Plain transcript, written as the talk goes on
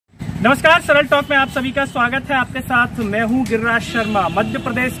नमस्कार, सरल टॉक में आप सभी का स्वागत है। आपके साथ मैं हूं गिरिराज शर्मा। मध्य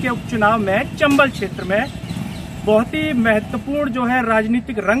प्रदेश के उपचुनाव में चंबल क्षेत्र में बहुत ही महत्वपूर्ण जो है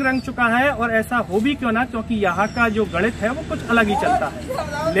राजनीतिक रंग चुका है, और ऐसा हो भी क्यों ना, क्योंकि यहाँ का जो गणित है वो कुछ अलग ही चलता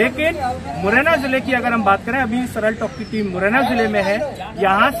है। लेकिन मुरैना जिले की अगर हम बात करें, अभी सरल टॉक की टीम मुरैना जिले में है।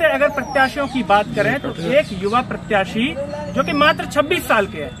 यहाँ से अगर प्रत्याशियों की बात करें तो एक युवा प्रत्याशी जो कि मात्र 26 साल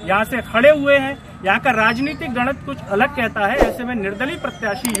के हैं, यहाँ से खड़े हुए हैं। यहाँ का राजनीतिक गणित कुछ अलग कहता है। ऐसे में निर्दलीय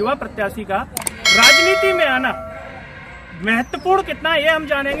प्रत्याशी, युवा प्रत्याशी का राजनीति में आना महत्वपूर्ण कितना है, ये हम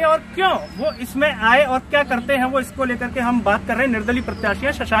जानेंगे, और क्यों वो इसमें आए और क्या करते हैं वो, इसको लेकर के हम बात कर रहे हैं। निर्दलीय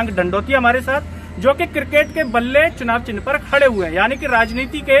प्रत्याशी शशांक दंडोतिया हमारे साथ, जो कि क्रिकेट के बल्ले चुनाव चिन्ह पर खड़े हुए हैं। यानी कि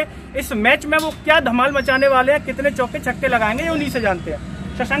राजनीति के इस मैच में वो क्या धमाल मचाने वाले हैं, कितने चौके छक्के लगाएंगे, ये उन्हीं से जानते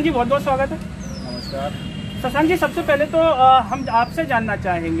हैं। शशांक जी, बहुत बहुत स्वागत है। नमस्कार शशांक जी, सबसे पहले तो हम आपसे जानना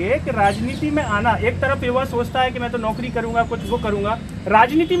चाहेंगे कि राजनीति में आना, एक तरफ युवा सोचता है कि मैं तो नौकरी करूंगा, कुछ वो करूंगा,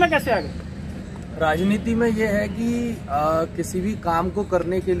 राजनीति में कैसे आ गए? राजनीति में ये है कि किसी भी काम को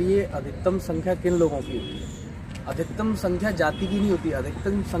करने के लिए अधिकतम संख्या किन लोगों की होती है? अधिकतम संख्या जाति की नहीं होती,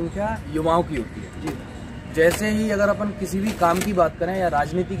 अधिकतम संख्या युवाओं की होती है जी। जैसे ही अगर अपन किसी भी काम की बात करें या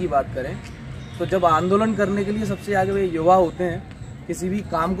राजनीति की बात करें, तो जब आंदोलन करने के लिए सबसे आगे वे युवा होते हैं, किसी भी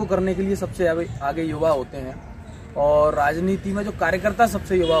काम को करने के लिए सबसे आगे युवा होते हैं, और राजनीति में जो कार्यकर्ता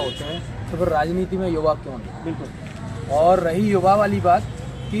सबसे युवा होते हैं, तो फिर राजनीति में युवा क्यों नहीं? बिल्कुल। और रही युवा वाली बात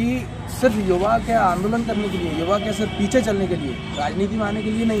कि सिर्फ युवा के आंदोलन करने के लिए, युवा के सिर्फ पीछे चलने के लिए, राजनीति में आने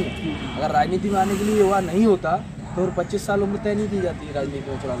के लिए नहीं है। अगर राजनीति में आने के लिए युवा नहीं होता तो फिर 25 साल उम्र तय नहीं की जाती है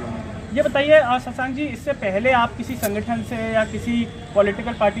राजनीति में चुनाव लड़ने। ये बताइए शशांक जी, इससे पहले आप किसी संगठन से या किसी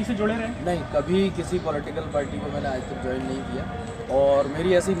पॉलिटिकल पार्टी से जुड़े रहे? नहीं, कभी किसी पॉलिटिकल पार्टी को मैंने आज तक ज्वाइन नहीं किया, और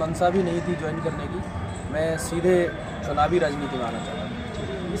मेरी ऐसी मंशा भी नहीं थी ज्वाइन करने की। मैं सीधे चुनावी राजनीति में आना चाहता हूँ।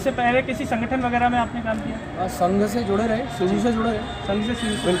 इससे पहले किसी संगठन वगैरह में आपने काम किया? संघ से जुड़े रहे, शुरू से जुड़े रहे। संघ से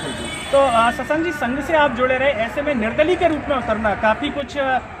शुरू? बिल्कुल। तो शशांक जी, संघ से आप जुड़े रहे, ऐसे में निर्दलीय के रूप में उतरना काफी कुछ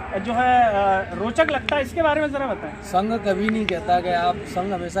जो है रोचक लगता है, इसके बारे में जरा बताएं। संघ कभी नहीं कहता कि आप,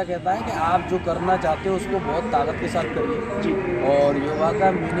 संघ हमेशा कहता है कि आप जो करना चाहते हो उसको बहुत ताकत के साथ करिए जी। और युवा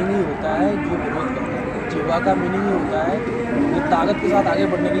का मीनिंग ही होता है जो विरोध करता है। युवा का मीनिंग ही होता है जो ताकत के साथ आगे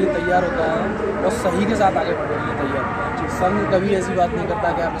बढ़ने के लिए तैयार होता है और सही के साथ आगे बढ़ने के लिए तैयार होता है। संघ कभी ऐसी बात नहीं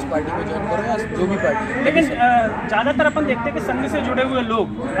करता कि आप इस पार्टी को ज्वाइन करो या जो भी पार्टी है। लेकिन ज्यादातर अपन देखते हैं कि संघ से जुड़े हुए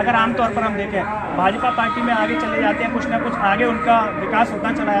लोग, अगर आमतौर पर हम देखें, भाजपा पार्टी में आगे चले जाते हैं, कुछ ना कुछ आगे उनका विकास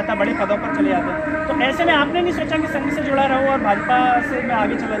होता चला जाता है, बड़े पदों पर चले जाते हैं। तो ऐसे में आपने नहीं सोचा कि संघ से जुड़ा रहूं और भाजपा से मैं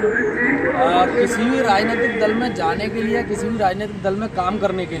आगे चला जाऊँ? किसी भी राजनीतिक दल में जाने के लिए, किसी भी राजनीतिक दल में काम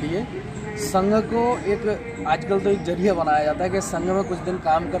करने के लिए संघ को एक, आजकल तो एक जरिया बनाया जाता है कि संघ में कुछ दिन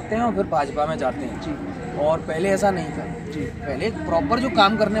काम करते हैं और फिर भाजपा में जाते हैं जी। और पहले ऐसा नहीं था जी। पहले प्रॉपर जो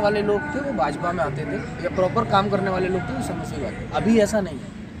काम करने वाले लोग थे वो भाजपा में आते थे, या प्रॉपर काम करने वाले लोग थे वो संघ से आते। अभी ऐसा नहीं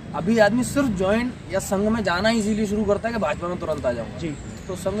है। अभी आदमी सिर्फ ज्वाइन या संघ में जाना ही इसीलिए शुरू करता है कि भाजपा में तुरंत आ जाऊंगा जी।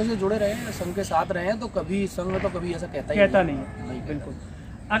 तो संघ से जुड़े रहे, संघ के साथ रहे, तो कभी संघ तो कभी ऐसा कहता नहीं है। बिल्कुल।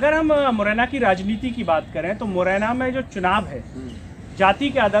 अगर हम मुरैना की राजनीति की बात करें तो मुरैना में जो चुनाव है जाति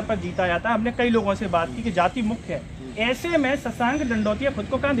के आधार पर जीता जाता है। हमने कई लोगों से बात की कि जाति मुख्य है। ऐसे में शशांक दंडोतिया खुद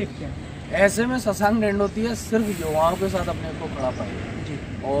को कहाँ देखते हैं? ऐसे में शशांक दंडोतिया सिर्फ युवाओं के साथ अपने को खड़ा पाए जी।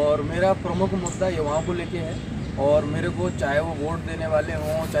 और मेरा प्रमुख मुद्दा युवाओं को लेके है, और मेरे को चाहे वो वोट देने वाले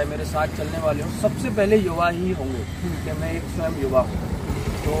हों, चाहे मेरे साथ चलने वाले हों, सबसे पहले युवा ही होंगे कि मैं एक स्वयं युवा हूँ,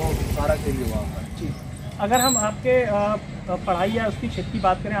 तो सारा खेल युवा होगा जी। अगर हम आपके पढ़ाई या उसकी क्षेत्र की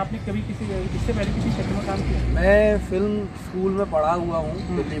बात करें, आपने कभी इससे पहले किसी क्षेत्र में काम किया? मैं फिल्म स्कूल में पढ़ा हुआ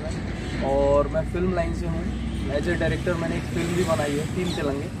हूँ दिल्ली में, और मैं फिल्म लाइन से हूँ। एज ए डायरेक्टर मैंने एक फिल्म भी बनाई है, 3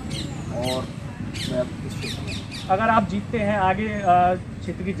 तेलंगे, और मैं इस क्षेत्र में। अगर आप जीतते हैं, आगे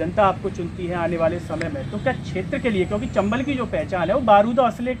क्षेत्र की जनता आपको चुनती है आने वाले समय में, तो क्या क्षेत्र के लिए, क्योंकि चंबल की जो पहचान है वो बारूद और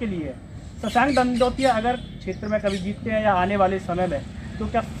असले के लिए है, शशांक दंडोतिया अगर क्षेत्र में कभी जीतते हैं या आने वाले समय में, तो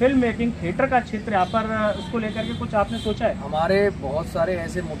क्या फिल्म मेकिंग, थिएटर का क्षेत्र यहाँ पर, उसको लेकर के कुछ आपने सोचा है? हमारे बहुत सारे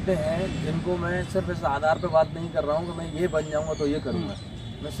ऐसे मुद्दे हैं जिनको मैं सिर्फ इस आधार पर बात नहीं कर रहा हूँ कि मैं ये बन जाऊँगा तो ये करूँगा।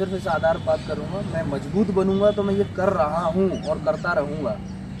 मैं सिर्फ इस आधार पर बात करूँगा, मैं मजबूत बनूंगा तो मैं ये कर रहा हूँ और करता रहूँगा।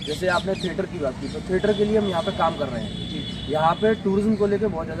 जैसे आपने थिएटर की बात की, तो थिएटर के लिए हम यहाँ पे काम कर रहे हैं जी। यहाँ पे टूरिज्म को लेकर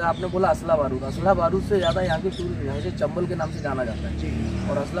बहुत ज़्यादा, आपने बोला असला बारूद, असला बारूद से ज़्यादा यहाँ के टूरिज्म, यहाँ से चंबल के नाम से जाना जाता है जी।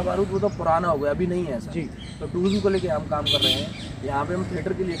 और असला बारूद वो तो पुराना हो गया, अभी नहीं है ऐसा जी। तो टूरिज्म को लेकर हम काम कर रहे हैं। यहाँ पे हम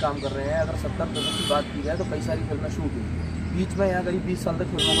थिएटर के लिए काम कर रहे हैं। अगर 70 दशक की बात की जाए तो कई सारी फिल्में शूट हुई। बीच में यहाँ करीब 20 साल तक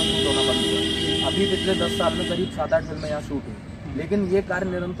फिल्मों का शूट होना बंद हुआ। अभी पिछले 10 साल में करीब 7-8 फिल्में यहाँ शूट हुई, लेकिन ये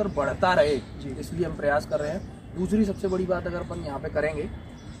कार्य निरंतर बढ़ता रहे जी, इसलिए हम प्रयास कर रहे हैं। दूसरी सबसे बड़ी बात अगर अपन यहाँ पे करेंगे,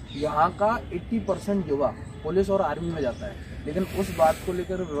 यहाँ का 80% युवा पुलिस और आर्मी में जाता है, लेकिन उस बात को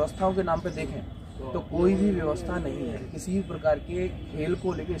लेकर व्यवस्थाओं के नाम पे देखें तो कोई भी व्यवस्था नहीं है, किसी भी प्रकार के खेल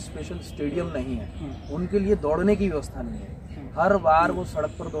को लेकर स्पेशल स्टेडियम नहीं है, उनके लिए दौड़ने की व्यवस्था नहीं है। हर बार वो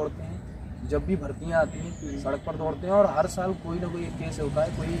सड़क पर दौड़ते हैं, जब भी भर्तियां आती हैं सड़क पर दौड़ते हैं, और हर साल कोई ना कोई एक केस होता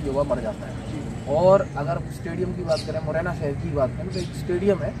है, कोई युवा मर जाता है। और अगर स्टेडियम की बात करें, मुरैना शहर की बात करें, तो एक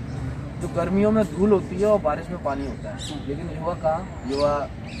स्टेडियम है जो गर्मियों में धूल होती है और बारिश में पानी होता है, लेकिन युवा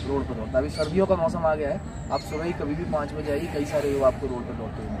रोड पर दौड़ता है। अभी सर्दियों का मौसम आ गया है, आप सुबह ही कभी भी 5 बजे आइए, कई सारे युवा आपको रोड पर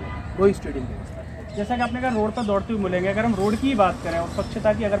दौड़ते हुए मिलेंगे, कोई स्टेडियम की व्यवस्था है। जैसा कि आपने कहा रोड पर दौड़ते हुए मिलेंगे, अगर हम रोड की बात करें और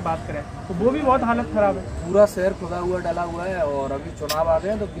स्वच्छता की अगर बात करें तो वो भी बहुत हालत खराब है। पूरा शहर खुदा हुआ डला हुआ है, और अभी चुनाव आ गए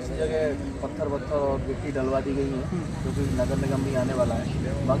हैं तो किसी जगह पत्थर और गिट्टी डलवा दी गई है, क्योंकि नगर निगम भी आने वाला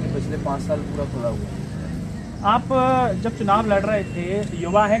है। बाकी पिछले 5 साल पूरा खुदा हुआ है। आप जब चुनाव लड़ रहे थे,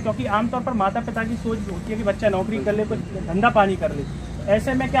 युवा है, क्योंकि आमतौर पर माता पिता की सोच होती है कि बच्चा नौकरी कर ले, कुछ धंधा पानी कर ले,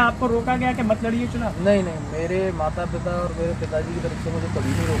 ऐसे में क्या आपको रोका गया कि मत लड़िए चुनाव? नहीं, मेरे माता पिता और मेरे पिताजी की तरफ से मुझे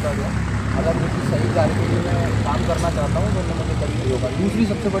कभी नहीं रोका गया। अगर मुझे सही कार्य के लिए मैं काम करना चाहता हूँ तो उन्होंने मुझे कभी नहीं रोका। दूसरी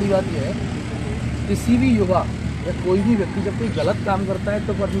सबसे बड़ी बात यह है, किसी भी युवा या कोई भी व्यक्ति जब कोई गलत काम करता है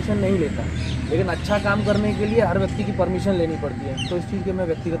तो परमिशन नहीं लेता, लेकिन अच्छा काम करने के लिए हर व्यक्ति की परमिशन लेनी पड़ती है। तो इस चीज़ के मैं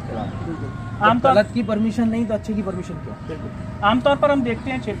व्यक्तिगत खिलाफ हूँ। गलत की परमिशन नहीं तो अच्छे की परमिशन क्यों? आमतौर पर हम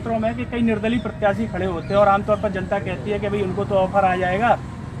देखते हैं क्षेत्रों में कि कई निर्दलीय प्रत्याशी खड़े होते हैं और आमतौर पर जनता कहती है कि भाई उनको तो ऑफर आ जाएगा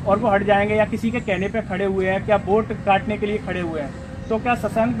और वो हट जाएंगे, या किसी के कहने पे खड़े हुए हैं, क्या वोट काटने के लिए खड़े हुए हैं। तो क्या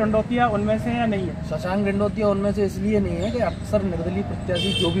शशांक डंडौतिया उनमें से या नहीं है? शशांक डंडौतिया उनमें से इसलिए नहीं है कि अक्सर निर्दलीय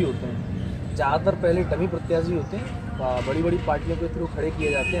प्रत्याशी जो भी होते हैं, ज़्यादातर पहले डमी प्रत्याशी होते हैं, बड़ी बड़ी पार्टियों के थ्रू खड़े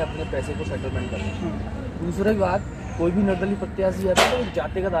किए जाते हैं अपने पैसे को सेटलमेंट करने। दूसरी बात, कोई भी निर्दलीय प्रत्याशी आता है तो एक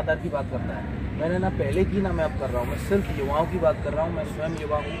जातिगत आधार की बात करता है। मैंने ना पहले की ना मैं अब कर रहा हूँ, मैं सिर्फ युवाओं की बात कर रहा हूँ। मैं स्वयं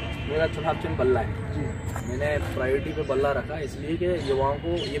युवा हूँ, मेरा चुनाव चिन्ह बल्ला है। मैंने प्रायोरिटी पे बल्ला रखा इसलिए कि युवाओं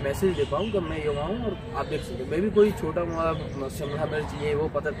को ये मैसेज दे पाऊँ कि मैं युवा हूँ और आप देख सकते। मैं भी कोई छोटा शिमला मिर्च ये वो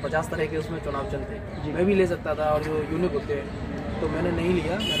 50 तरह के उसमें चुनाव चिन्ह थे, मैं भी ले सकता था, और जो यूनिक होते हैं तो मैंने नहीं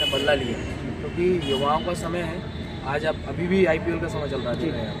लिया, मैंने बल्ला लिया, क्योंकि युवाओं का समय है। आज आप अभी भी IPL का समय चल रहा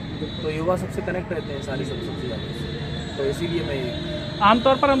है, तो युवा सबसे कनेक्ट रहते हैं सारी सबसे ज़्यादा, तो इसीलिए मैं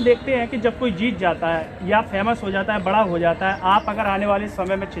आमतौर पर हम देखते हैं कि जब कोई जीत जाता है या फेमस हो जाता है, बड़ा हो जाता है, आप अगर आने वाले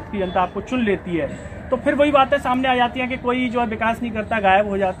समय में क्षेत्र की जनता आपको चुन लेती है तो फिर वही बातें सामने आ जाती हैं कि कोई जो है विकास नहीं करता, गायब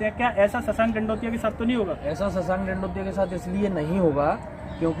हो जाते हैं। क्या ऐसा शशांक डंडौतिया के साथ तो नहीं होगा? ऐसा शशांक डंडौतिया के साथ इसलिए नहीं होगा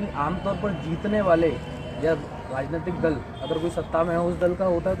क्योंकि आमतौर पर जीतने वाले या राजनीतिक दल अगर कोई सत्ता में है, उस दल का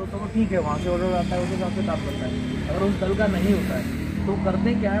होता है तो ठीक है, वहाँ से ऑर्डर आता है, उस हिसाब से काम करता है। अगर उस दल का नहीं होता है तो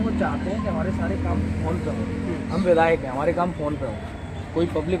करते क्या है, वो चाहते हैं कि हमारे सारे काम फोन पर हो। हम विधायक हैं, हमारे काम फोन पे हो। कोई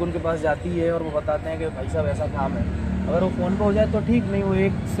पब्लिक उनके पास जाती है और वो बताते हैं कि भाई साहब ऐसा काम है, अगर वो फ़ोन पे हो जाए तो ठीक, नहीं वो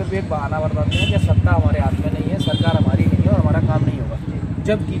सिर्फ एक बहाना बताते हैं कि सत्ता हमारे हाथ में नहीं है, सरकार हमारी नहीं है और हमारा काम नहीं होगा।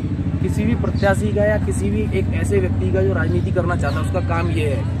 जबकि किसी भी प्रत्याशी का या किसी भी एक ऐसे व्यक्ति का जो राजनीति करना चाहता है, उसका काम ये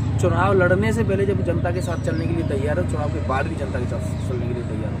है, चुनाव लड़ने से पहले जब जनता के साथ चलने के लिए तैयार है, चुनाव के बाद भी जनता के साथ चलने के लिए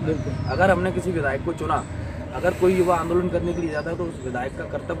तैयार है। अगर हमने किसी विधायक को चुना, अगर कोई युवा आंदोलन करने के लिए जाता है तो उस विधायक का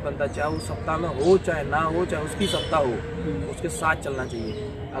कर्तव्य बनता है, चाहे वो सत्ता में हो चाहे ना हो, चाहे उसकी सत्ता हो, उसके साथ चलना चाहिए।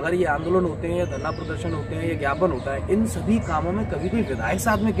 अगर ये आंदोलन होते हैं या धरना प्रदर्शन होते हैं या ज्ञापन होता है, इन सभी कामों में कभी कोई विधायक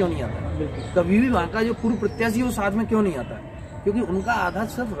साथ में क्यों नहीं आता? कभी भी वहाँ का जो पूर्व प्रत्याशी है वो साथ में क्यों नहीं आता है? क्योंकि उनका आधार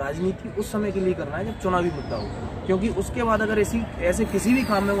सिर्फ राजनीति उस समय के लिए करना है जब चुनावी मुद्दा हो, क्योंकि उसके बाद अगर ऐसे किसी भी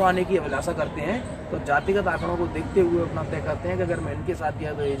काम में वो आने की अभिलाषा करते हैं तो जातिगत आंकड़ों को देखते हुए अपना तय करते हैं कि अगर मैं इनके साथ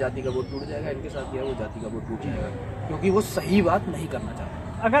गया तो ये जाति का वोट टूट जाएगा, इनके साथ गया वो जाति का वोट टूट जाएगा, क्योंकि वो सही बात नहीं करना चाहते।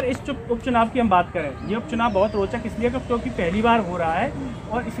 अगर इस उपचुनाव की हम बात करें, ये उपचुनाव बहुत रोचक इसलिए क्योंकि पहली बार हो रहा है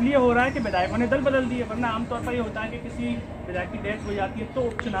और इसलिए हो रहा है कि विधायकों ने दल बदल दिए, वरना आमतौर पर ये होता है कि किसी विधायक की डेथ हो जाती है तो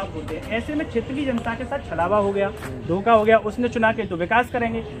उपचुनाव होते हैं। ऐसे में क्षेत्र की जनता के साथ छलावा हो गया, धोखा हो गया। उसने चुना के तो विकास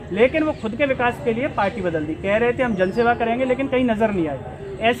करेंगे, लेकिन वो खुद के विकास के लिए पार्टी बदल दी। कह रहे थे हम जनसेवा करेंगे, लेकिन कहीं नजर नहीं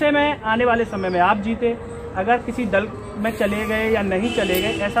आई। ऐसे में आने वाले समय में आप जीते, अगर किसी दल में चले गए या नहीं चले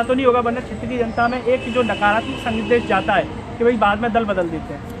गए, ऐसा तो नहीं होगा, वरना क्षेत्र की जनता में एक जो नकारात्मक संदेश जाता है कि भाई बाद में दल बदल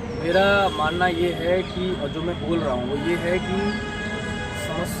देते हैं। मेरा मानना ये है कि, और जो मैं बोल रहा हूँ वो ये है कि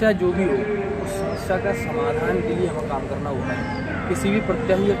समस्या जो भी हो, उस समस्या का समाधान के लिए हमें काम करना होता है। किसी भी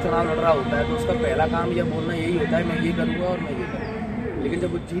प्रत्याशी जब चुनाव लड़ रहा होता है तो उसका पहला काम यह बोलना यही होता है मैं ये करूँगा और मैं ये करूँगा, लेकिन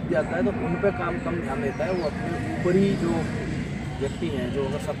जब वो जीत जाता है तो उन पर काम कम ध्यान देता है। वो अपने ऊपर ही जो व्यक्ति हैं, जो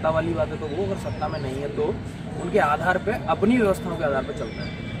अगर सत्ता वाली बात है तो वो, अगर सत्ता में नहीं है तो उनके आधार पर, अपनी व्यवस्थाओं के आधार पर चलता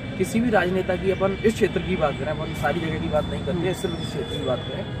है। किसी भी राजनेता की, अपन इस क्षेत्र की बात करें, अपन सारी जगह की बात नहीं करते, सिर्फ इस क्षेत्र की बात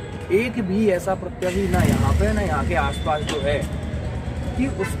करें, एक भी ऐसा प्रत्याशी ना यहाँ पे ना यहाँ के आसपास जो है कि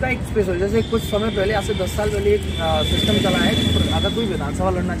उसका एक स्पेस हो। जैसे कुछ समय पहले, आज से 10 साल पहले एक सिस्टम चला है कि अगर कोई विधानसभा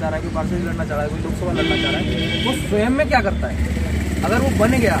लड़ना चाह रहा है, कोई पार्षद लड़ना चाह रहा है, कोई लोकसभा लड़ना चाह रहा है, वो स्वयं में क्या करता है, अगर वो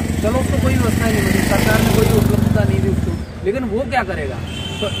बन गया चलो उसको कोई व्यवस्था नहीं मिली, सरकार ने कोई उपलब्धता नहीं दी उसको, लेकिन वो क्या करेगा,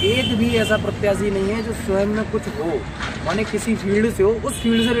 तो एक भी ऐसा प्रत्याशी नहीं है जो स्वयं में कुछ हो, माने किसी फील्ड से हो, उस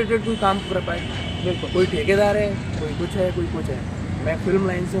फील्ड से रिलेटेड कोई काम कर पाए। बिल्कुल, कोई ठेकेदार है, कोई कुछ है, कोई कुछ है। मैं फिल्म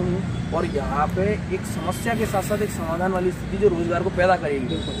लाइन से हूँ और यहाँ पे एक समस्या के साथ साथ एक समाधान वाली स्थिति जो रोजगार को पैदा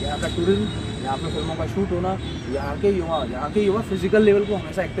करेगी। यहाँ का टूरिज्म, यहाँ पे फिल्मों का शूट होना, यहाँ के युवा फिजिकल लेवल को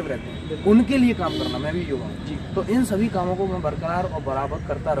हमेशा एक्टिव रहते हैं, उनके लिए काम करना। मैं भी युवा हूँ, तो इन सभी कामों को मैं बरकरार और बराबर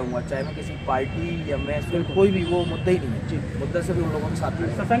करता रहूँगा, चाहे मैं किसी पार्टी या मैं कोई भी, वो मुद्दा ही नहीं है। मुद्दा से भी उन लोगों के साथ।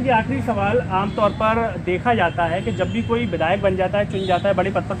 शशांक जी, आखिरी सवाल, आमतौर पर देखा जाता है कि जब भी कोई विधायक बन जाता है, चुन जाता है,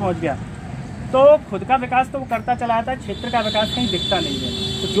 बड़े पद पर पहुँच गया, तो खुद का विकास तो वो करता चला आता है, क्षेत्र का विकास कहीं दिखता नहीं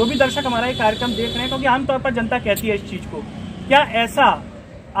है। तो जो भी दर्शक हमारा ये कार्यक्रम देख रहे हैं, क्योंकि आमतौर पर जनता कहती है इस चीज़ को, क्या ऐसा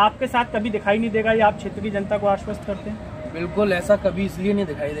आपके साथ कभी दिखाई नहीं देगा या आप क्षेत्र की जनता को आश्वस्त करते हैं? बिल्कुल, ऐसा कभी इसलिए नहीं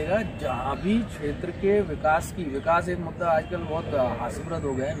दिखाई देगा, जहाँ भी क्षेत्र के विकास एक मुद्दा आजकल बहुत हास्यप्रद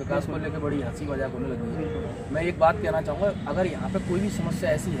हो गया है, विकास को लेकर बड़ी हंसी मजाक होने लगी है। मैं एक बात कहना चाहूँगा, अगर यहाँ पे कोई भी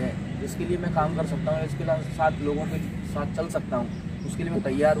समस्या ऐसी है जिसके लिए मैं काम कर सकता हूँ, इसके साथ लोगों के साथ चल सकता हूँ, उसके लिए मैं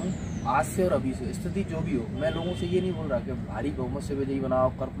तैयार हूँ। आज से और अभी से स्थिति जो भी हो, मैं लोगों से ये नहीं बोल रहा कि भारी बहुमत से विजयी बनाओ,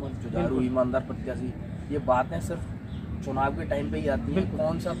 कर्मठ, जुझारू, ईमानदार प्रत्याशी। ये बातें सिर्फ चुनाव के टाइम पे ही आती है।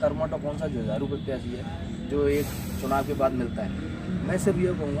 कौन सा कर्मठ और कौन सा जुझारू प्रत्याशी है जो एक चुनाव के बाद मिलता है। मैं सिर्फ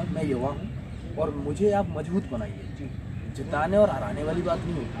ये कहूँगा, मैं युवा हूँ और मुझे आप मजबूत बनाइए। जिताने और हराने वाली बात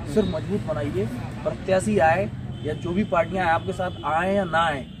नहीं होती, सिर्फ मजबूत बनाइए। प्रत्याशी आए या जो भी पार्टियाँ आपके साथ आए या ना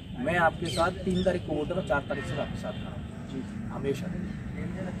आए, मैं आपके साथ 3 तारीख को वोट है, 4 तारीख से आपके साथ खड़ा हमेशा।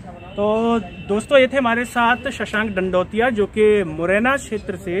 तो दोस्तों, ये थे हमारे साथ शशांक डंडौतिया, जो कि मुरैना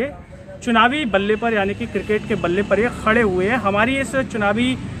क्षेत्र से चुनावी बल्ले पर, यानी कि क्रिकेट के बल्ले पर ये खड़े हुए हैं। हमारी इस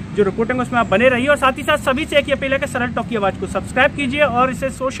चुनावी जो रिपोर्टिंग है उसमें आप बने रहिए और साथ ही साथ सभी से एक ही अपील है कि सरल टॉक की आवाज को सब्सक्राइब कीजिए और इसे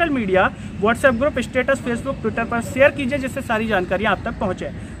social media, WhatsApp group, status, Facebook, Twitter पर शेयर कीजिए, जिससे सारी जानकारियां आप तक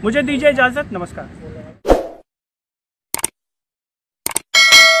पहुंचे। मुझे दीजिए इजाजत, नमस्कार।